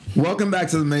Welcome back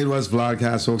to the Made West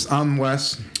Vlogcast, folks. I'm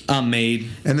Wes. I'm Made.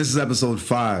 And this is episode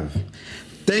 5.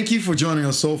 Thank you for joining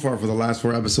us so far for the last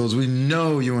 4 episodes. We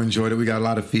know you enjoyed it. We got a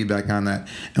lot of feedback on that,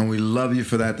 and we love you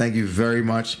for that. Thank you very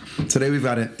much. Today we've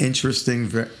got an interesting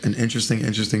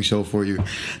show for you.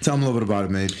 Tell them a little bit about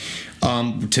it, Made.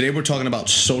 Today we're talking about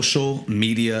social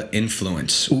media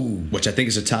influence, which I think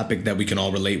is a topic that we can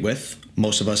all relate with.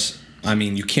 Most of us,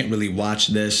 you can't really watch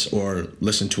this or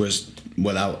listen to us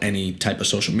without any type of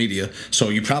social media, so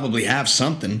you probably have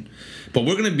something. But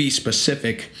we're going to be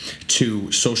specific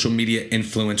to social media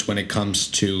influence when it comes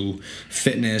to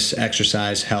fitness,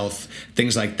 exercise, health,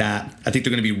 things like that. I think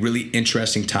they're going to be really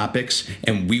interesting topics,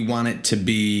 and we want it to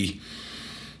be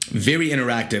very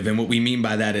interactive. And what we mean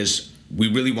by that is we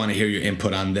really want to hear your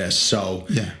input on this. So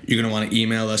You're going to want to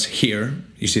email us here.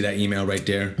 You see that email right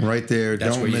there? Right there.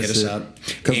 That's Don't where you miss hit us it, up.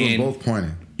 because we're both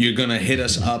pointing. You're going to hit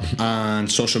us up on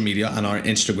social media, on our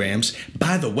Instagrams.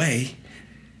 By the way,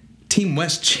 Team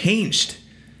West changed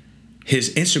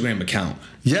his Instagram account.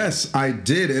 Yes, I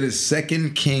did. It is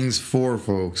Second Kings 4,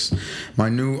 folks. My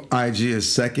new IG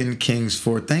is Second Kings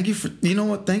 4. Thank you for,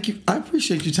 thank you. I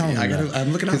appreciate you telling me that.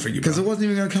 I'm looking out for you, because it wasn't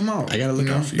even going to come out. I got to look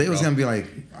out for you, They was going to be like,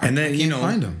 and then, I can't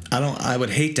find them. I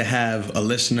would hate to have a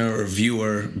listener or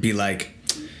viewer be like,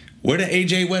 where the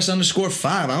AJ West _5?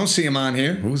 I don't see him on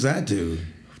here. Who's that dude?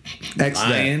 X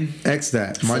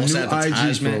that. My new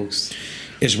IG, folks.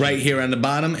 It's right here on the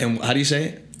bottom. And how do you say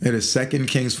it? It is Second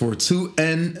Kings 4.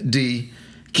 2ND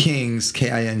Kings,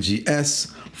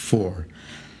 KINGS 4.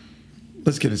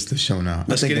 Let's get into the show now.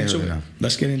 Let's get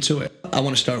into it. I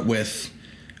want to start with,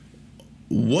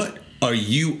 what are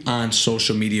you on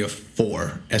social media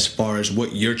for as far as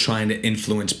what you're trying to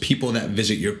influence people that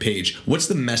visit your page? What's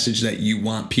the message that you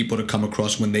want people to come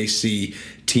across when they see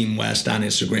Team West on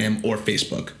Instagram or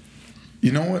Facebook?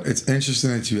 You know what? It's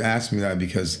interesting that you asked me that,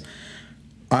 because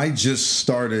I just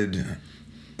started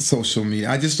social media.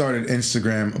 I just started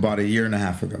Instagram about 1.5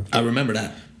 years ago. I remember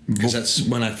that, because that's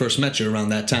when I first met you. Around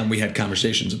that time, we had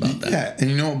conversations about that. Yeah,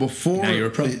 and before... Now you're a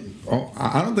pro.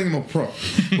 I don't think I'm a pro.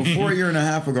 Before 1.5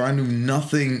 years ago, I knew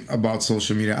nothing about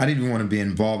social media. I didn't even want to be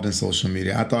involved in social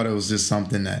media. I thought it was just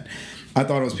something that...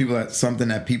 something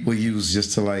that people use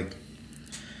just to, like...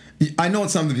 I know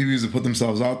it's something people use to put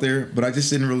themselves out there, but I just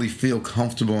didn't really feel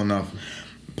comfortable enough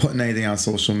putting anything on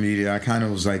social media. I kind of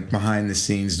was like behind the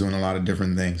scenes doing a lot of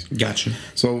different things. Gotcha.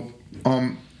 So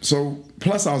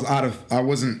plus I was out of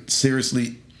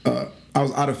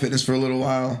fitness for a little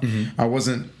while. Mm-hmm. I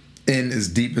wasn't in as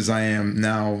deep as I am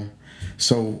now.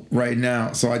 So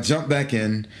I jumped back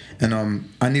in, and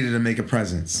I needed to make a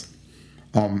presence.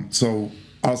 So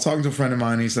I was talking to a friend of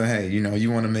mine, and he said, "Hey,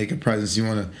 you want to make a presence, you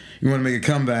want to make a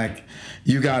comeback,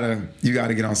 you gotta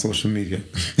get on social media."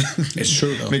 It's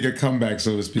true, though. Make a comeback,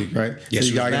 so to speak, right? Yes, so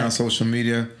you gotta get on social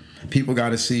media. People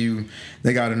gotta see you.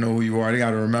 They gotta know who you are. They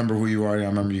gotta remember who you are. They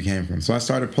gotta remember you came from. So I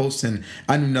started posting.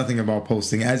 I knew nothing about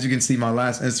posting. As you can see, my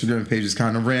last Instagram page is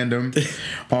kind of random.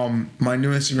 My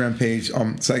new Instagram page,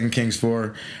 Second Kings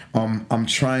 4. I'm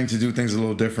trying to do things a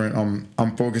little different.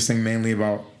 I'm focusing mainly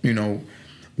about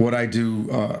what I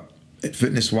do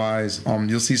fitness wise.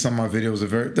 You'll see some of my videos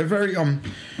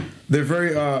they're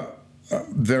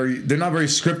not very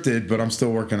scripted, but I'm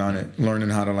still working on it, learning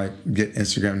how to get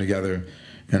Instagram together.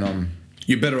 And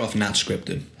you're better off not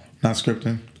scripted. Not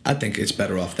scripted? I think it's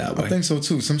better off that way. I think so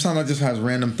too. Sometimes I just have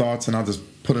random thoughts and I'll just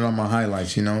put it on my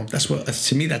highlights,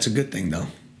 To me, that's a good thing, though.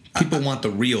 People want the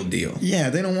real deal. Yeah,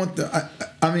 they don't want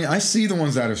I see the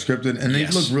ones that are scripted, and they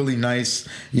look really nice.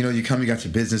 You got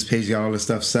your business page, you got all this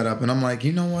stuff set up, and I'm like,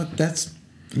 you know what? It's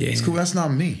cool. That's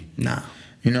not me. Nah.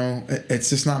 It's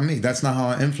just not me. That's not how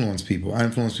I influence people. I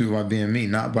influence people by being me,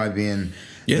 not by being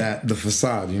the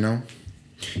facade,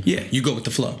 Yeah, you go with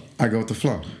the flow. I go with the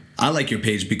flow. I like your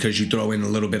page because you throw in a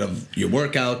little bit of your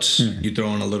workouts. You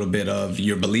throw in a little bit of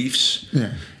your beliefs.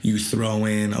 Yeah. You throw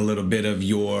in a little bit of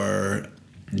your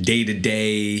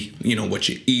day-to-day, what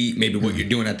you eat, maybe what you're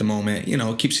doing at the moment.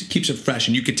 It keeps it fresh,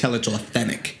 and you can tell it's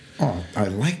authentic. Oh, I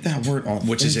like that word, authentic.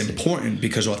 Which is important,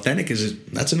 because authentic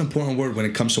that's an important word when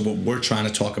it comes to what we're trying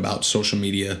to talk about, social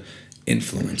media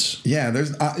influence. Yeah,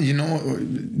 there's I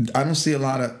see a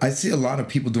lot of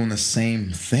people doing the same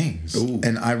things. Ooh.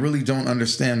 And I really don't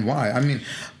understand why.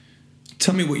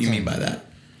 Tell me what you mean by that.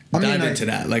 Dive into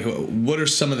that. What are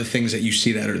some of the things that you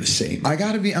see that are the same? I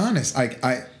got to be honest.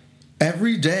 I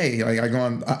every day, I go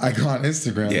on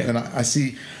Instagram, and I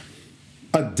see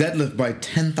a deadlift by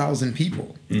 10,000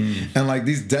 people, and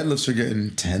these deadlifts are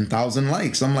getting 10,000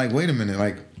 likes. I'm like, wait a minute,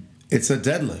 it's a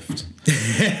deadlift.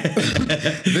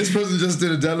 This person just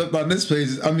did a deadlift on this page.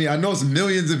 I mean, I know it's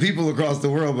millions of people across the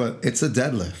world, but it's a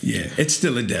deadlift. Yeah, it's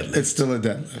still a deadlift. It's still a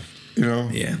deadlift. You know?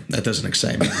 Yeah, that doesn't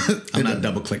excite me. I'm not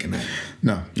double clicking that.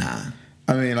 No. Nah.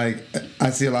 I mean, like,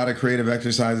 I see a lot of creative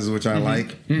exercises, which I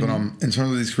like, but in terms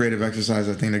of these creative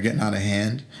exercises, I think they're getting out of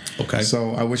hand. Okay.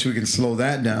 So I wish we can slow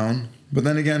that down. But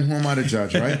then again, who am I to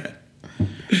judge, right?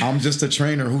 I'm just a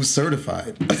trainer who's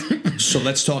certified. So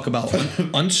let's talk about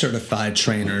uncertified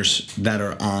trainers that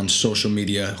are on social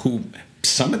media who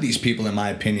some of these people, in my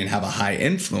opinion, have a high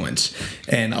influence.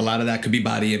 And a lot of that could be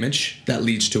body image that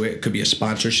leads to it. It could be a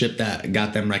sponsorship that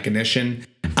got them recognition.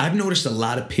 I've noticed a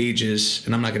lot of pages,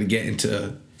 and I'm not going to get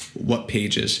into what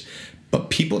pages, but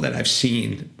people that I've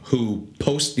seen who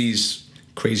post these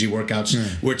crazy workouts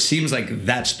where it seems like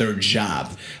that's their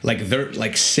job. Like they're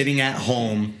like sitting at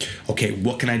home, okay,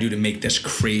 what can I do to make this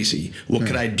crazy? What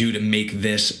could I do to make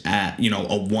this at, a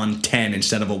 110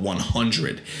 instead of a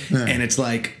 100? And it's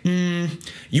like,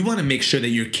 you want to make sure that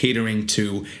you're catering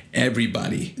to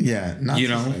everybody. Yeah,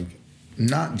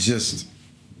 not just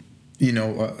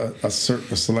a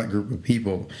select group of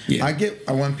people. Yeah. I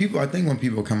think when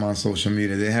people come on social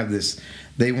media, they have this,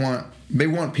 they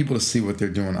want people to see what they're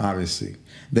doing. Obviously,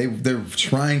 they're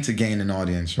trying to gain an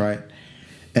audience, right?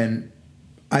 And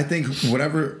I think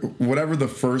whatever the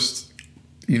first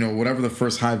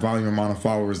high volume amount of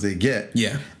followers they get,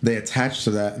 they attach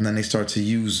to that, and then they start to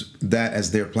use that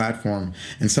as their platform.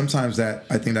 And sometimes I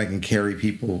think that can carry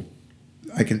people.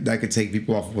 That could take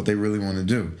people off of what they really want to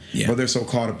do. Yeah. But they're so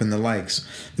caught up in the likes,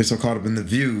 they're so caught up in the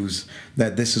views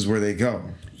that this is where they go.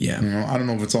 Yeah. I don't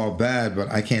know if it's all bad, but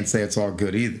I can't say it's all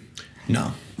good either.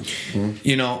 No.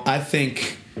 I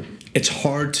think it's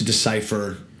hard to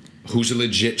decipher who's a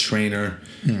legit trainer,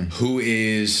 who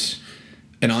is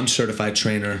an uncertified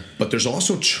trainer, but there's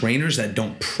also trainers that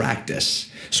don't practice.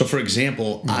 So for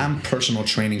example, I'm personal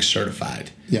training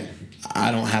certified. Yeah.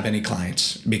 I don't have any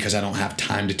clients because I don't have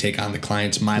time to take on the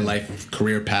clients. My life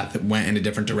career path went in a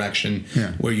different direction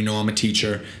where, I'm a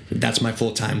teacher. That's my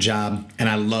full-time job, and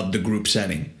I love the group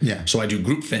setting. Yeah. So I do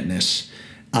group fitness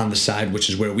on the side, which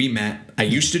is where we met. I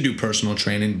used to do personal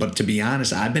training, but to be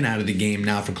honest, I've been out of the game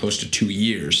now for close to 2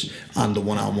 years on the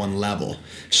one-on-one level.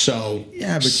 So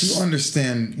yeah, but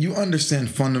you understand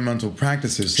fundamental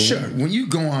practices. So sure. When you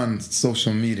go on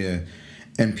social media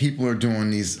and people are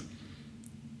doing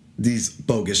these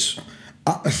bogus.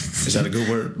 Is that a good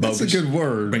word? Bogus. That's a good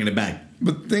word. Bringing it back.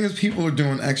 But the thing is, people are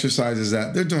doing exercises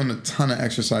they're doing a ton of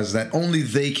exercises that only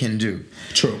they can do.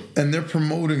 True. And they're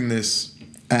promoting this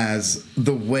as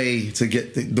the way to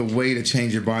get the way to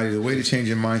change your body, the way to change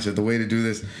your mindset, the way to do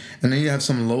this. And then you have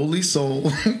some lowly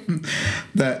soul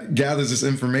that gathers this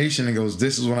information and goes,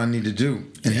 "This is what I need to do."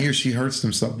 And he or she hurts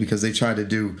themselves because they try to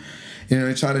do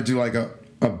like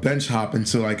a bench hop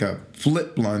into like a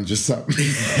flip lunge or something.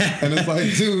 And it's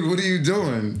like, dude, what are you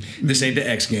doing? This ain't the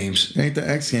X Games. It ain't the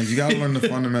X Games. You got to learn the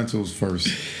fundamentals first.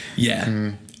 Yeah.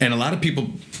 And a lot of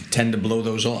people tend to blow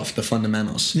those off, the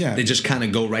fundamentals. Yeah. They just kind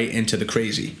of go right into the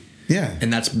crazy. Yeah.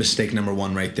 And that's mistake number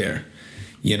one right there.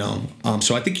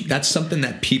 So I think that's something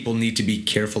that people need to be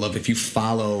careful of. If you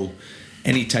follow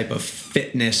any type of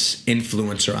fitness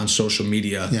influencer on social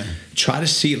media, try to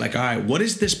see like, all right, what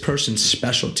is this person's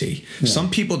specialty? Some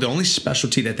people, the only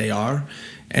specialty that they are,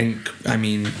 and I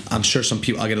mean, I'm sure some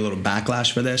people, I'll get a little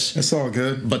backlash for this. It's all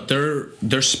good. But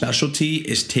their specialty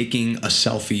is taking a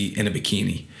selfie in a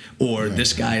bikini. Or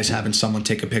this guy is having someone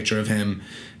take a picture of him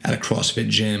at a CrossFit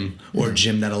gym or a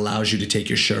gym that allows you to take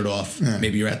your shirt off.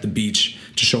 Maybe you're at the beach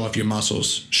to show off your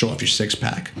muscles, show off your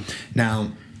six-pack.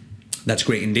 Now, that's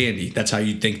great and dandy. That's how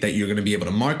you think that you're going to be able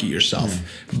to market yourself.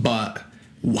 But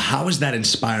how is that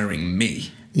inspiring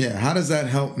me? Yeah, how does that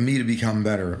help me to become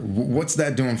better? What's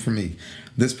that doing for me?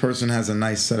 This person has a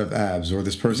nice set of abs, or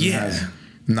this person has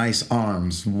nice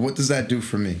arms. What does that do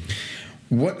for me?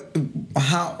 What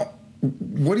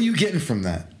are you getting from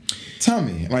that? Tell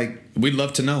me. Like, we'd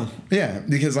love to know. Yeah,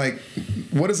 because like,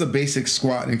 what is a basic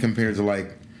squat in compared to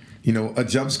like, a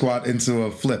jump squat into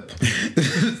a flip?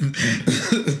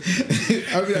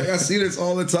 I mean, I see this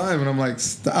all the time, and I'm like,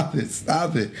 stop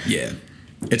it. Yeah,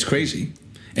 it's crazy.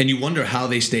 And you wonder how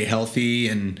they stay healthy,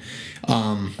 and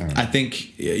I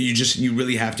think you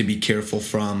really have to be careful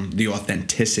from the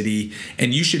authenticity,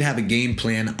 and you should have a game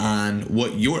plan on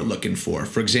what you're looking for.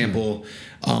 For example,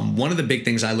 one of the big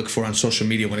things I look for on social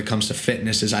media when it comes to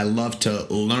fitness is I love to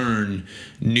learn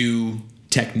new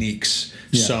techniques.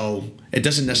 So it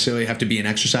doesn't necessarily have to be an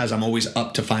exercise. I'm always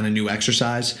up to find a new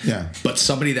exercise. Yeah. But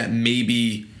somebody that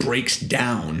maybe breaks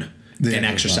down and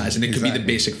exercise, and it could be the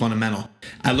basic fundamental.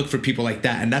 I look for people like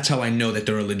that, and that's how I know that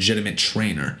they're a legitimate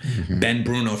trainer. Ben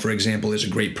Bruno, for example, is a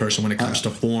great person when it comes to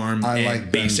form and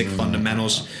like basic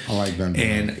fundamentals. I like Ben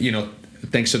Bruno. And,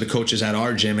 thanks to the coaches at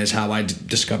our gym is how I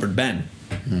discovered Ben.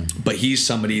 But he's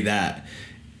somebody that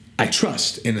I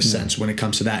trust in a sense when it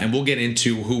comes to that. And we'll get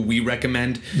into who we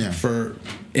recommend for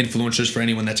influencers for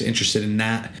anyone that's interested in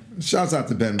that. Shouts out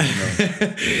to Ben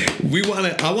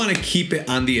Bruno. I want to keep it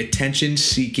on the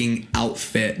attention-seeking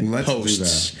outfit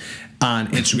posts on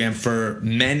Instagram for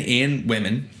men and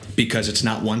women because it's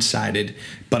not one-sided.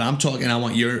 But I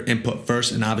want your input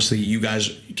first, and obviously you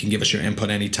guys can give us your input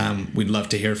anytime. We'd love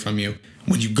to hear from you.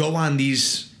 When you go on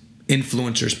these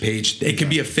influencers page, it could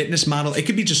be a fitness model, it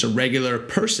could be just a regular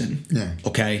person.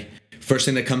 Okay, first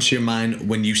thing that comes to your mind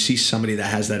when you see somebody that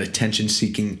has that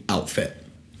attention-seeking outfit?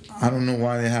 I don't know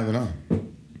why they have it on.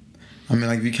 I mean,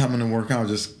 like, if you come in to work out,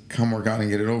 just come work out and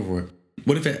get it over with.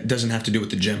 What if it doesn't have to do with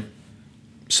the gym?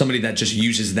 Somebody that just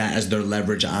uses that as their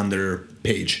leverage on their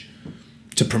page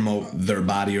to promote their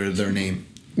body or their name.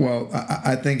 Well,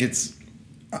 I think it's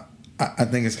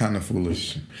kind of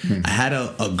foolish. I had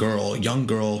a young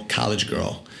girl, college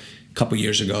girl, a couple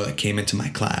years ago that came into my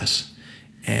class,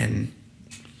 and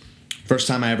first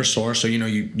time I ever saw her, so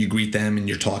you greet them and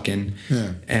you're talking,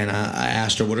 and I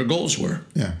asked her what her goals were.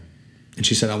 And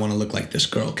she said, I want to look like this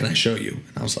girl. Can I show you?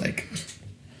 And I was like,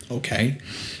 okay.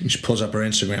 And she pulls up her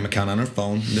Instagram account on her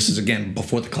phone. This is, again,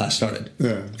 before the class started.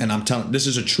 And I'm telling, this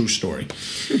is a true story.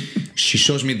 She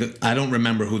shows me I don't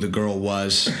remember who the girl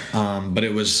was, but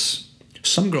it was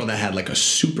some girl that had like a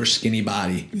super skinny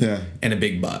body and a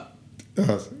big butt.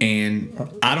 And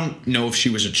I don't know if she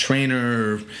was a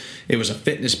trainer or it was a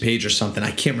fitness page or something.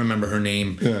 I can't remember her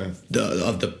name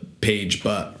of the page,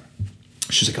 but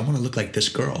she's like, I want to look like this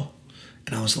girl.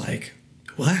 And I was like,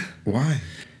 what? Why?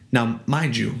 Now,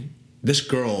 mind you, this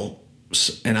girl,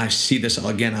 and I see this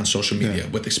again on social media,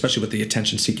 especially with the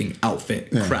attention-seeking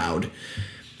outfit crowd,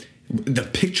 the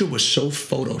picture was so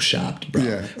photoshopped,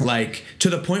 bro. Like, to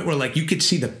the point where, like, you could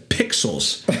see the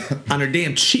pixels on her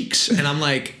damn cheeks. And I'm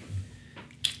like,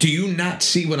 do you not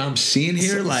see what I'm seeing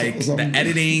here? The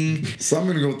editing. So I'm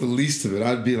going to go with the least of it.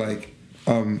 I'd be like,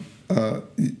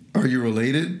 are you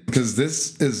related? Because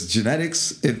this is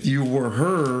genetics. If you were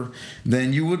her,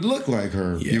 then you would look like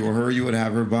her. If you were her, you would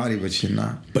have her body, but you're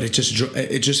not. But it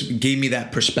just gave me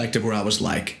that perspective where I was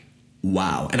like,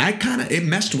 wow. And it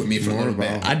messed with me for a little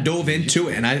bit. I dove into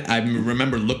it, and I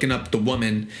remember looking up the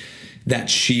woman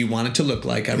that she wanted to look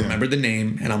like. I remember the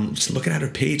name, and I'm just looking at her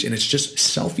page, and it's just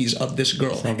selfies of this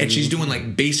girl. And she's doing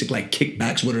like basic like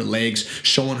kickbacks with her legs,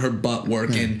 showing her butt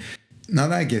working. Now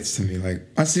that gets to me. Like,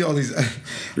 I see all these,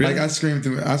 really? Like I scroll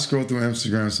through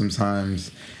Instagram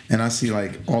sometimes, and I see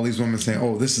like all these women saying,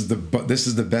 "Oh, this is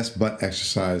the best butt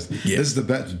exercise. This is the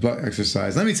best butt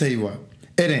exercise." Let me tell you what,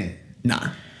 it ain't. Nah.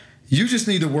 You just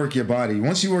need to work your body.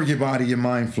 Once you work your body, your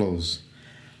mind flows.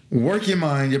 Work your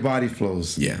mind, your body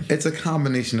flows. Yeah. It's a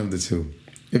combination of the two.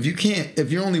 If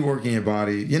you're only working your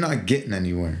body, you're not getting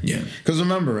anywhere. Yeah. Because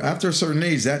remember, after a certain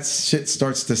age, that shit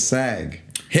starts to sag.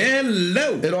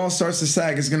 Hello. It all starts to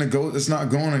sag. It's not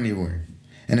going anywhere.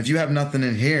 And if you have nothing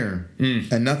in here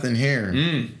and nothing here,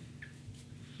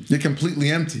 you're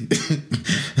completely empty.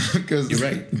 Because you're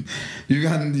right. You're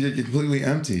completely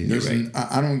empty. You're right.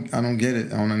 I don't get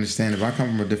it. I don't understand it. I come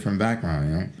from a different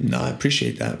background, No, I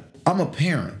appreciate that. I'm a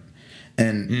parent.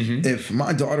 And if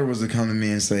my daughter was to come to me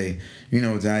and say,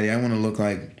 Daddy, I want to look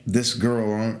like this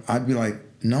girl, I'd be like,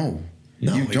 no.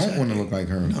 You don't want to look like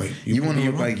her. No, you want to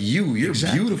look like you. You're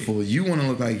beautiful. You want to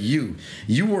look like you.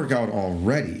 You work out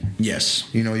already. Yes.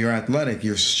 You're athletic.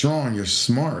 You're strong. You're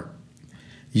smart.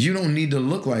 You don't need to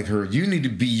look like her. You need to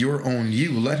be your own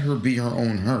you. Let her be her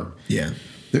own her. Yeah.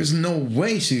 There's no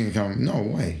way she can come. No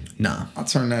way. Nah. I'll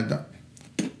turn that down.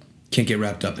 Can't get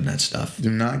wrapped up in that stuff. Do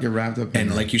not get wrapped up in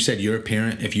And that. like you said, you're a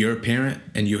parent. If you're a parent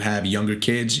and you have younger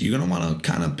kids, you're going to want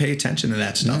to kind of pay attention to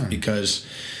that stuff because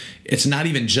it's not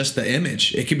even just the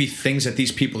image. It could be things that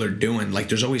these people are doing. Like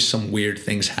there's always some weird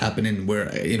things happening where,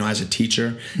 as a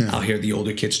teacher, I'll hear the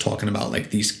older kids talking about like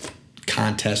these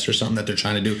contests or something that they're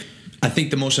trying to do. I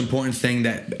think the most important thing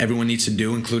that everyone needs to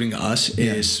do, including us,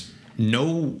 is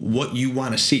know what you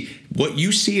want to see. What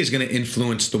you see is going to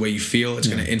influence the way you feel. It's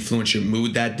going to influence your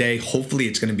mood that day. Hopefully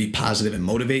it's going to be positive and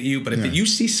motivate you. But if you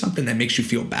see something that makes you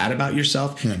feel bad about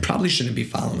yourself, you probably shouldn't be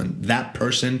following that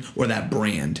person or that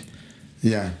brand.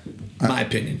 Yeah. My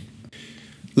opinion.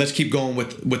 Let's keep going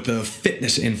with the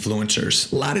fitness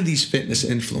influencers. A lot of these fitness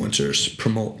influencers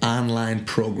promote online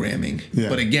programming. Yeah.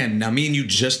 But again, now me and you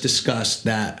just discussed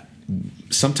that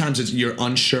sometimes you're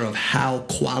unsure of how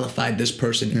qualified this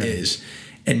person is.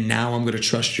 and now I'm going to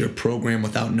trust your program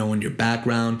without knowing your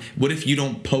background? What if you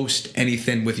don't post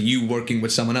anything with you working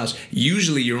with someone else?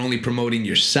 Usually you're only promoting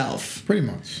yourself. Pretty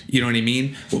much. You know what I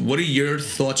mean? What are your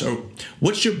thoughts, or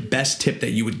what's your best tip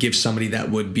that you would give somebody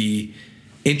that would be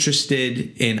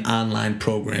interested in online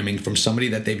programming from somebody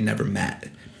that they've never met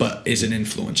but is an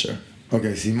influencer?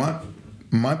 Okay, see,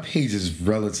 my page is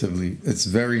it's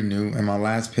very new, and my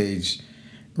last page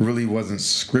really wasn't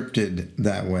scripted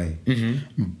that way.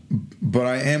 Mm-hmm. But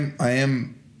I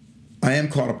am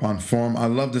caught up on form. I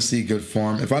love to see good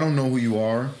form. If I don't know who you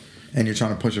are and you're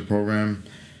trying to push a program,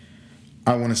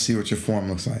 I want to see what your form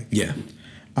looks like. Yeah.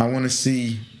 I want to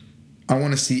see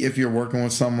if you're working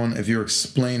with someone, if you're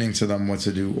explaining to them what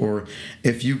to do, or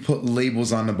if you put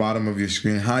labels on the bottom of your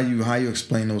screen, how you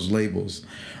explain those labels.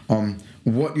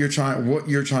 What you're trying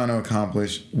to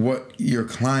accomplish, what you're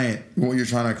trying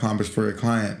to accomplish for your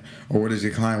client, or what does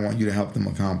your client want you to help them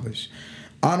accomplish.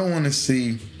 I don't want to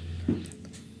see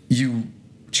you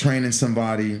training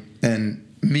somebody, and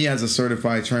me as a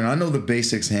certified trainer, I know the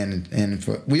basics hand and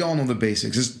foot. We all know the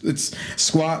basics. It's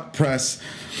squat, press,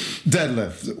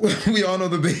 deadlift. We all know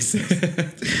the basics.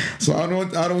 So I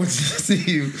don't want to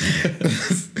see you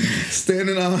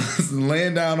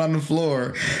laying down on the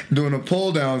floor, doing a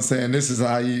pull down, saying this is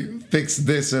how you fix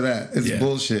this or that. It's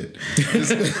bullshit.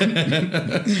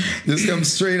 Just come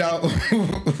straight out.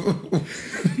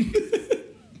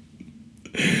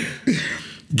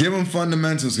 Give them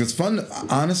fundamentals, because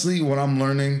honestly, what I'm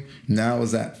learning now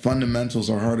is that fundamentals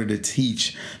are harder to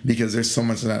teach because there's so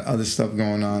much of that other stuff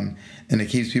going on, and it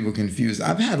keeps people confused.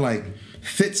 I've had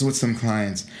fits with some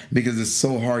clients because it's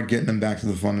so hard getting them back to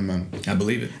the fundamentals. I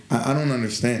believe it. I don't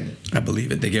understand it. I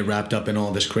believe it. They get wrapped up in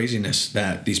all this craziness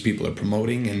that these people are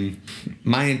promoting. And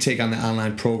my intake on the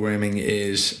online programming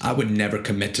is I would never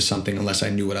commit to something unless I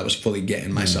knew what I was fully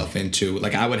getting myself into.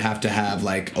 Like, I would have to have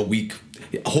a week.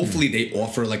 Hopefully they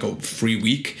offer a free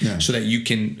week so that you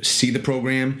can see the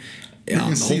program.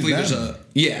 Hopefully there's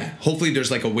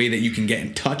a way that you can get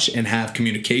in touch and have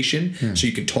communication so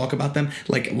you can talk about them.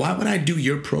 Why would I do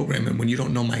your programming when you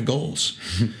don't know my goals?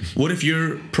 What if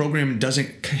your program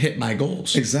doesn't hit my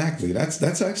goals? Exactly.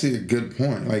 That's actually a good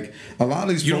point. A lot of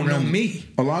these you programs, don't know me.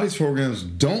 A lot of these programs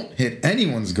don't hit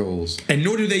anyone's goals, and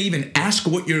nor do they even ask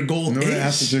what your goal is. They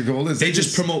ask what your goal is. They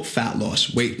just promote fat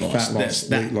loss, weight loss,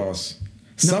 weight loss.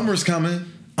 Summer's coming.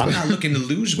 I'm not looking to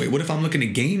lose weight. What if I'm looking to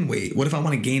gain weight? What if I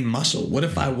want to gain muscle? What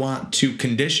if I want to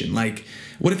condition?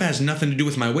 What if it has nothing to do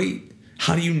with my weight?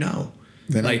 How do you know?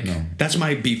 They don't know. That's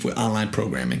my beef with online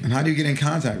programming. And how do you get in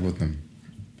contact with them?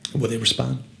 Will they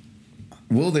respond?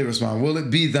 Will it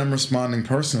be them responding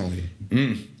personally?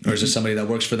 Or is it somebody that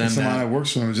works for them? Somebody that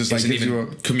works for them just gives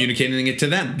you communicating it to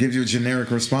them. Gives you a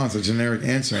generic response, a generic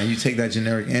answer, and you take that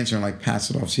generic answer and pass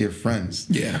it off to your friends.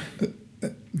 Yeah.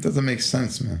 It doesn't make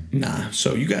sense, man. Nah.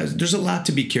 So you guys, there's a lot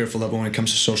to be careful of when it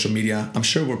comes to social media. I'm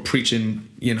sure we're preaching,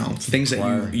 things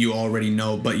that you already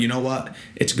know. But you know what?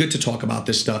 It's good to talk about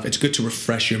this stuff. It's good to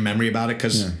refresh your memory about it,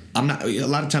 because a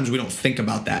lot of times we don't think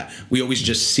about that. We always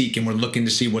just seek and we're looking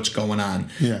to see what's going on.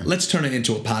 Yeah. Let's turn it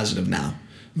into a positive now.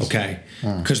 Okay?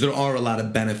 Because there are a lot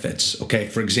of benefits. Okay?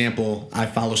 For example, I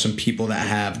follow some people that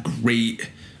have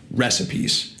great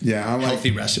recipes. Yeah,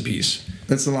 healthy recipes.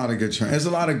 There's a lot of good trainers. There's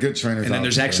a lot of good trainers. And then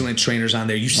there's excellent trainers on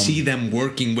there. You see them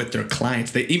working with their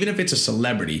clients. Even if it's a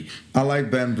celebrity. I like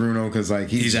Ben Bruno because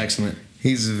he's excellent.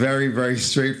 He's very, very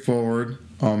straightforward.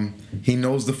 He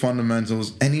knows the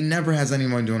fundamentals, and he never has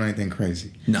anyone doing anything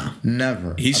crazy. No,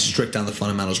 never. He's strict on the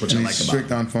fundamentals, which I like about him.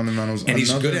 Strict on fundamentals, and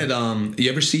he's good at.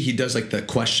 You ever see he does the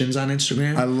questions on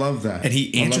Instagram? I love that, and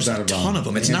he answers a ton of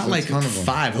them. It's not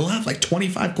 5. He'll have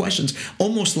 25 questions,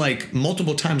 almost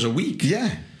multiple times a week.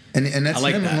 Yeah, and that's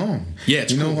him alone. Yeah,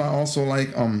 it's cool. You know who I also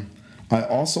like? I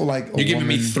also like. You're giving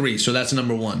me 3, so that's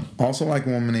number 1. Also like a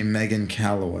woman named Megan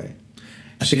Calloway.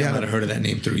 I think I might have heard of that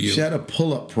name through you. She had a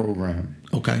pull-up program.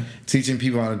 Okay. Teaching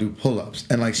people how to do pull-ups.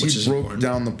 And she broke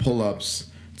down the pull-ups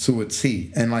to a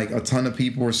T. And a ton of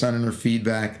people were sending her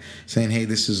feedback saying, hey,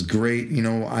 this is great.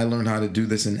 I learned how to do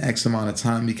this in X amount of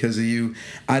time because of you.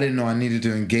 I didn't know I needed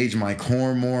to engage my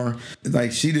core more.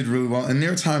 She did really well. And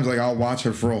there are times I'll watch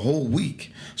her for a whole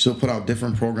week. She'll put out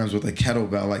different programs with a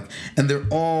kettlebell. And they're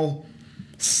all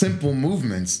simple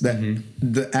movements that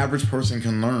the average person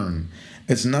can learn.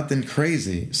 It's nothing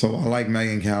crazy. So I like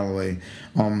Megan Calloway.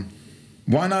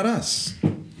 Why not us?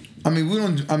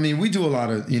 We do a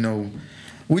lot of,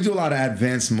 we do a lot of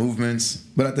advanced movements,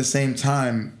 but at the same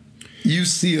time, you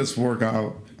see us work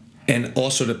out And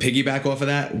also to piggyback off of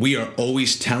that, we are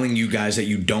always telling you guys that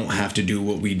you don't have to do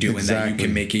what we do and that you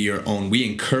can make it your own. We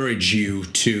encourage you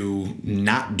to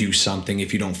not do something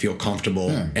if you don't feel comfortable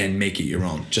and make it your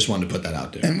own. Just wanted to put that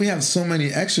out there. And we have so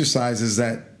many exercises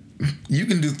that you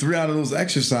can do 3 out of those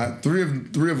exercises,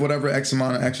 three of whatever X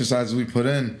amount of exercises we put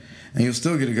in, and you'll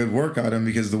still get a good workout in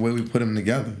because of the way we put them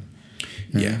together.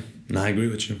 Yeah. No, I agree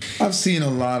with you. I've seen a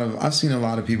lot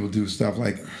of people do stuff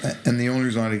like, and the only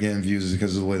reason why they're getting views is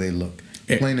because of the way they look.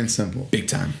 Plain and simple. Big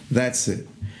time. That's it.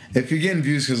 If you're getting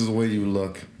views because of the way you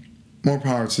look, more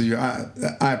power to you.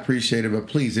 I appreciate it, but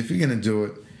please, if you're gonna do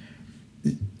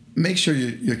it, make sure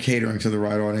you're catering to the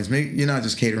right audience. You're not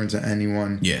just catering to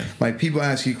anyone. Yeah. Like, people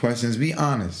ask you questions, be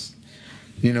honest.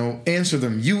 Answer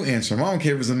them. You answer them. I don't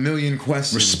care if it's a million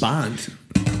questions. Respond.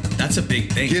 That's a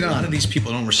big thing. A lot of these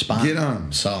people don't respond. Get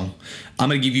on. So I'm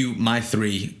going to give you my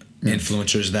 3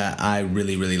 influencers that I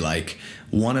really, really like.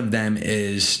 One of them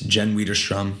is Jen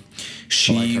Widerstrom.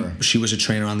 She was a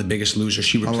trainer on The Biggest Loser.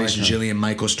 She replaced Jillian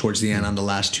Michaels towards the end on the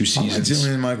last 2 seasons. I like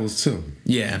Jillian Michaels too.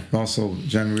 Yeah. Also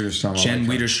Jen Widerstrom.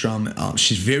 Widerstrom,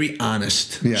 she's very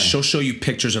honest. Yeah. She'll show you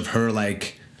pictures of her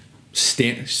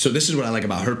so this is what I like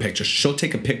about her pictures. She'll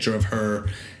take a picture of her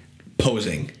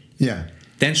posing. Yeah.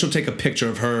 Then she'll take a picture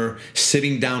of her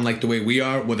sitting down like the way we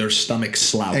are with her stomach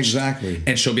slouched. Exactly.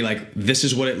 And she'll be like, this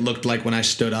is what it looked like when I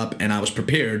stood up and I was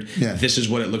prepared. Yeah. This is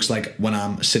what it looks like when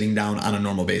I'm sitting down on a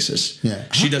normal basis. Yeah.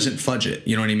 She doesn't fudge it.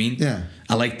 You know what I mean? Yeah.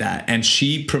 I like that. And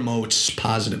she promotes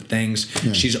positive things.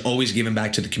 Yeah. She's always giving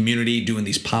back to the community, doing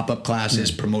these pop-up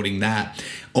classes, promoting that,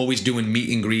 always doing meet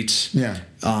and greets. Yeah.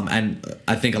 And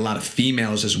I think a lot of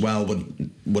females as well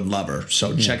would love her.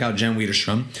 So check out Jen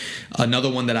Widerstrom. Another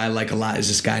one that I like a lot is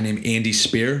this guy named Andy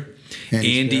Spear.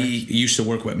 Andy used to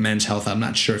work with Men's Health. I'm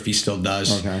not sure if he still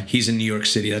does. Okay. He's in New York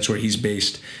City. That's where he's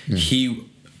based. Yeah.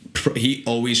 He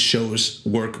always shows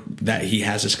work that he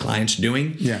has his clients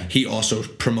doing. Yeah. He also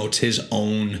promotes his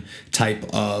own type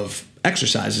of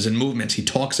exercises and movements. He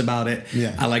talks about it.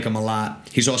 Yeah. I like him a lot.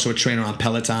 He's also a trainer on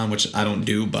Peloton, which I don't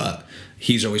do, but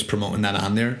he's always promoting that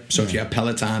on there. So if you have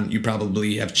Peloton, you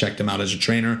probably have checked him out as a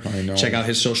trainer. I know. Check out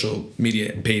his social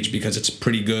media page because it's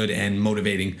pretty good and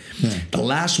motivating. Yeah. The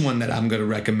last one that I'm going to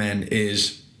recommend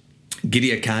is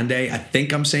Giddy Akande. I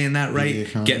think I'm saying that right.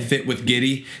 Get Fit with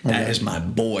Giddy. That is my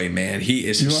boy, man. He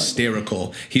is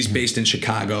hysterical. He's based in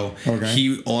Chicago. Okay.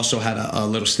 He also had a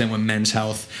little stint with Men's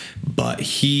Health, but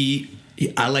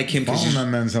I like him because Following that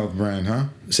Men's Health brand, huh?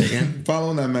 Say again?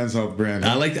 Following that Men's Health brand.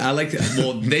 Huh? I like.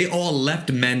 Well, they all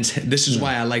left Men's. This is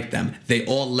why I like them. They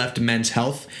all left Men's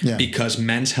Health because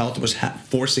Men's Health was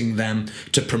forcing them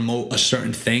to promote a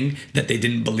certain thing that they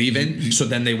didn't believe in. So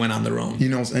then they went on their own. You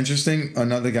know what's interesting?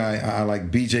 Another guy I like,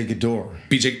 BJ Gador.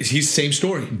 He's same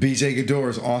story. BJ Gador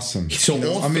is awesome. So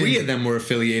all three of them were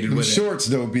affiliated with shorts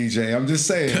though, BJ. I'm just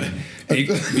saying. Hey,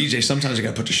 BJ, sometimes you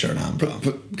gotta put your shirt on, bro.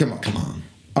 Come on.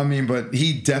 I mean, but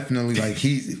he definitely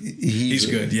he's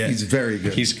good. Yeah, he's very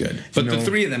good. He's good. But the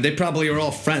 3 of them, they probably are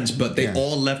all friends, but they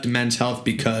all left Men's Health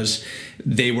because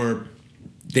they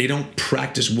don't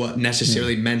practice what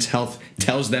necessarily Men's Health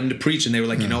tells them to preach, and they were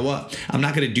like, you know what? I'm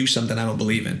not going to do something I don't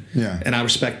believe in. Yeah. And I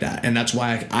respect that, and that's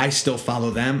why I still follow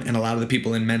them and a lot of the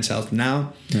people in Men's Health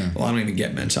now. Yeah. Well, I don't even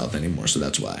get Men's Health anymore, so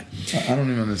that's why. I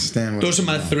don't even understand. Those are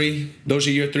my 3. Those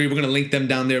are your 3. We're going to link them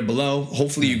down there below.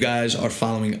 Hopefully, you guys are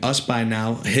following us by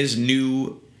now. His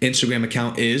new Instagram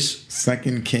account is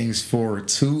Second Kings 4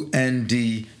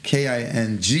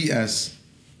 2NDKINGS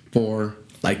 4.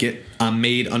 Like it. I'm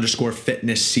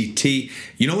made_fitness CT.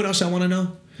 You know what else I want to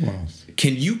know? What else?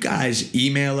 Can you guys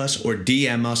email us or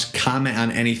DM us, comment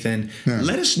on anything? Yeah.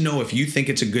 Let us know if you think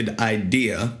it's a good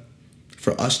idea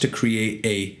for us to create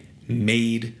a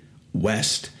Made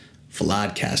West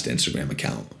Vlogcast Instagram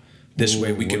account. This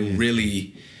way we can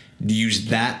really use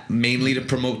that mainly to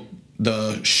promote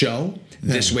the show.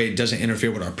 Yeah. This way it doesn't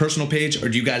interfere with our personal page. Or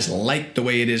do you guys like the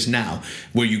way it is now,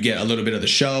 where you get a little bit of the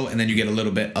show and then you get a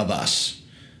little bit of us?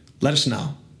 Let us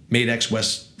know.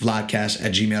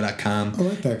 MadeXWestVlogcast@gmail.com. I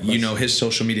like that question. You know his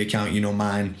social media account. You know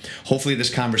mine. Hopefully this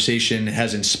conversation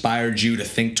has inspired you to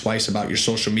think twice about your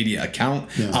social media account,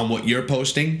 on what you're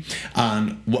posting,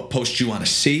 on what posts you want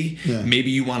to see. Yeah. Maybe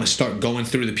you want to start going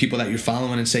through the people that you're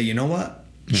following and say, you know what?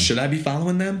 Should I be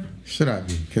following them? Should I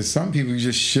be? Because some people you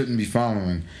just shouldn't be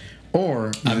following.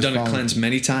 Or I've done a cleanse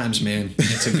many times, man.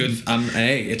 It's a good.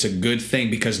 It's a good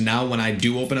thing because now when I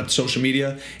do open up social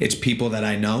media, it's people that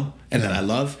I know and that I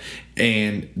love,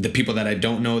 and the people that I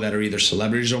don't know that are either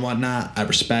celebrities or whatnot, I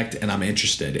respect and I'm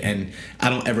interested, and I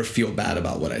don't ever feel bad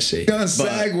about what I see. You're gonna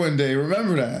sag one day.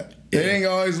 Remember that. It ain't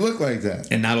always look like that.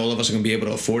 And not all of us are gonna be able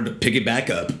to afford to pick it back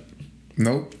up.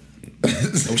 Nope.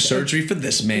 No surgery for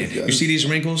this man. Yes. You see these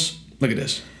wrinkles? Look at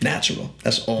this. Natural.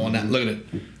 That's all look at it.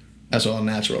 That's all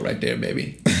natural right there,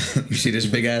 baby. You see this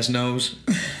big ass nose?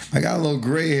 I got a little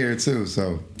gray hair too,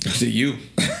 so. To you.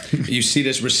 You see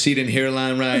this receding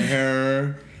hairline right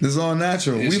here? This is all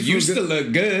natural. We used to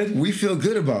look good. We feel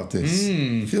good about this.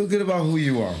 Feel good about who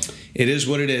you are. It is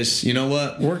what it is. You know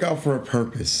what? Work out for a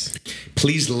purpose.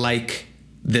 Please like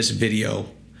this video.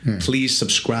 Please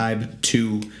subscribe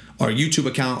to our YouTube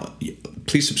account.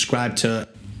 Please subscribe to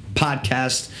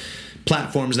podcast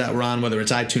platforms that we're on, whether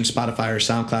it's iTunes, Spotify, or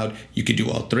SoundCloud. You could do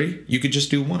all three. You could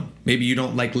just do one. Maybe you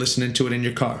don't like listening to it in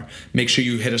your car. Make sure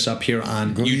you hit us up here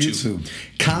on YouTube.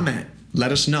 Comment.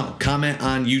 Let us know. Comment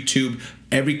on YouTube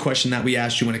every question that we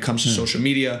ask you when it comes to social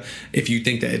media. If you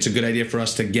think that it's a good idea for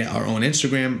us to get our own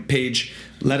Instagram page,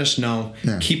 let us know.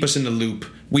 Keep us in the loop.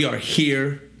 We are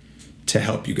here to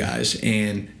help you guys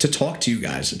and to talk to you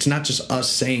guys. It's not just us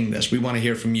saying this. We want to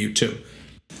hear from you too.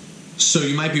 So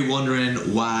you might be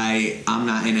wondering why I'm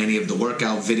not in any of the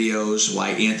workout videos, why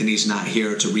Anthony's not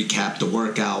here to recap the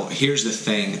workout. Here's the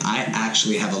thing. I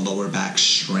actually have a lower back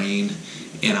strain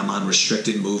and I'm on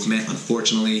restricted movement.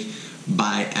 Unfortunately,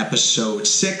 by episode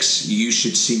 6, you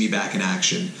should see me back in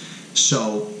action.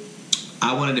 So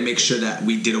I wanted to make sure that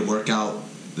we did a workout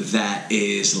that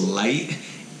is light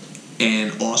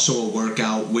and also a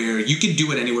workout where you can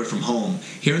do it anywhere from home.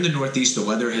 Here in the Northeast, the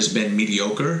weather has been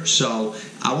mediocre, so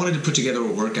I wanted to put together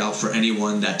a workout for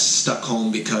anyone that's stuck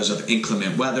home because of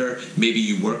inclement weather. Maybe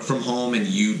you work from home and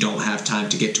you don't have time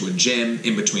to get to a gym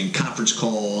in between conference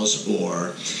calls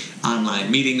or online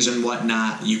meetings and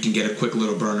whatnot. You can get a quick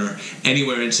little burner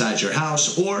anywhere inside your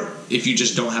house, or if you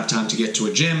just don't have time to get to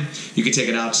a gym, you can take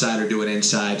it outside or do it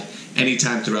inside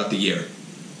anytime throughout the year.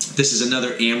 This is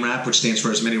another AMRAP, which stands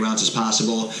for as many rounds as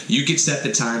possible. You can set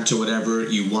the time to whatever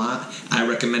you want. I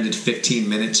recommended 15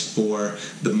 minutes for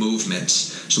the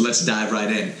movements. So let's dive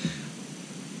right in.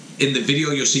 In the video,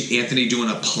 you'll see Anthony doing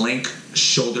a plank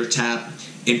shoulder tap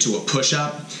into a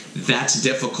push-up. That's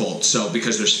difficult, so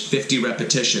because there's 50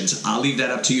 repetitions. I'll leave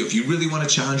that up to you. If you really want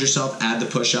to challenge yourself, add the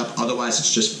push-up. Otherwise,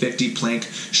 it's just 50 plank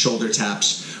shoulder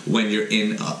taps when you're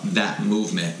in that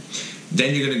movement.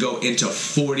 Then you're going to go into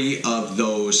 40 of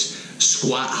those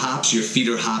squat hops. Your feet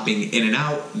are hopping in and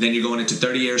out. Then you're going into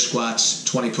 30 air squats,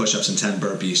 20 push-ups, and 10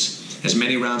 burpees. As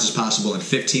many rounds as possible in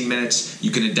 15 minutes.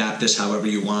 You can adapt this however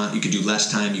you want. You could do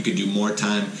less time. You could do more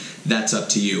time. That's up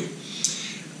to you.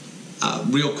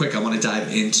 Real quick, I want to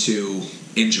dive into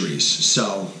injuries.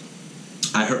 So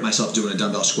I hurt myself doing a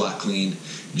dumbbell squat clean.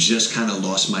 Just kind of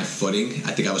lost my footing.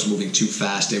 I think I was moving too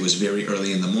fast. It was very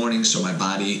early in the morning, so my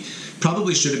body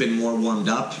probably should have been more warmed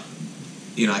up.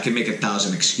 You know, I can make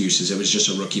 1,000 excuses. It was just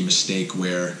a rookie mistake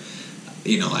where,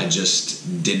 you know, I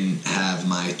just didn't have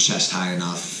my chest high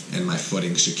enough and my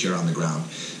footing secure on the ground.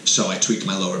 So I tweaked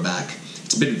my lower back.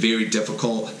 It's been very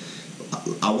difficult.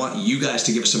 I want you guys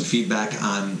to give us some feedback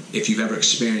on if you've ever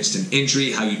experienced an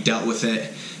injury, how you dealt with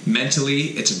it.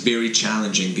 Mentally, it's very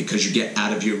challenging because you get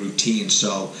out of your routine.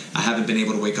 So I haven't been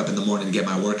able to wake up in the morning and get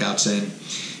my workouts in.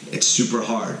 It's super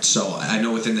hard. So I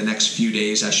know within the next few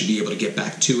days I should be able to get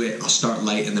back to it. I'll start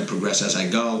light and then progress as I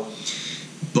go.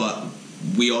 But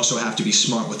we also have to be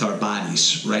smart with our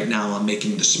bodies. Right now I'm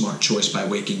making the smart choice by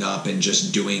waking up and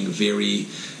just doing very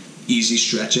easy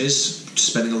stretches,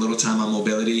 spending a little time on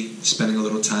mobility, spending a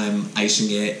little time icing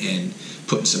it and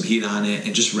putting some heat on it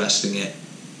and just resting it.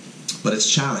 But it's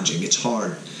challenging. It's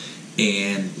hard.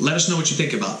 And let us know what you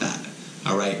think about that.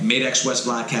 All right,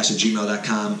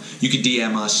 madeXWestVlogcast@gmail.com. You can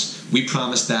DM us. We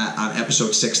promise that on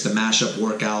episode 6, the mashup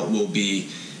workout will be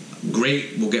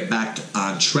great. We'll get back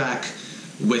on track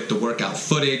with the workout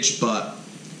footage, but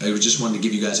I just wanted to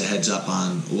give you guys a heads up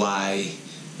on why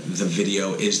the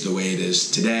video is the way it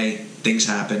is today. Things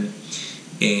happen,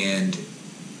 and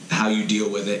how you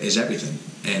deal with it is everything.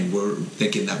 And we're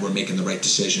thinking that we're making the right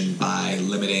decision by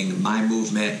limiting my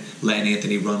movement, letting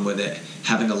Anthony run with it,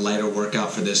 having a lighter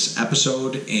workout for this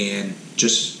episode, and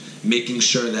just making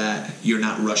sure that you're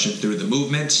not rushing through the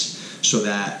movements so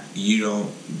that you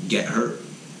don't get hurt.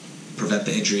 Prevent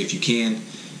the injury if you can.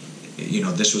 You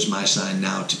know, this was my sign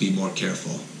now to be more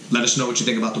careful. Let us know what you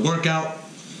think about the workout.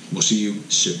 We'll see you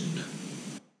soon.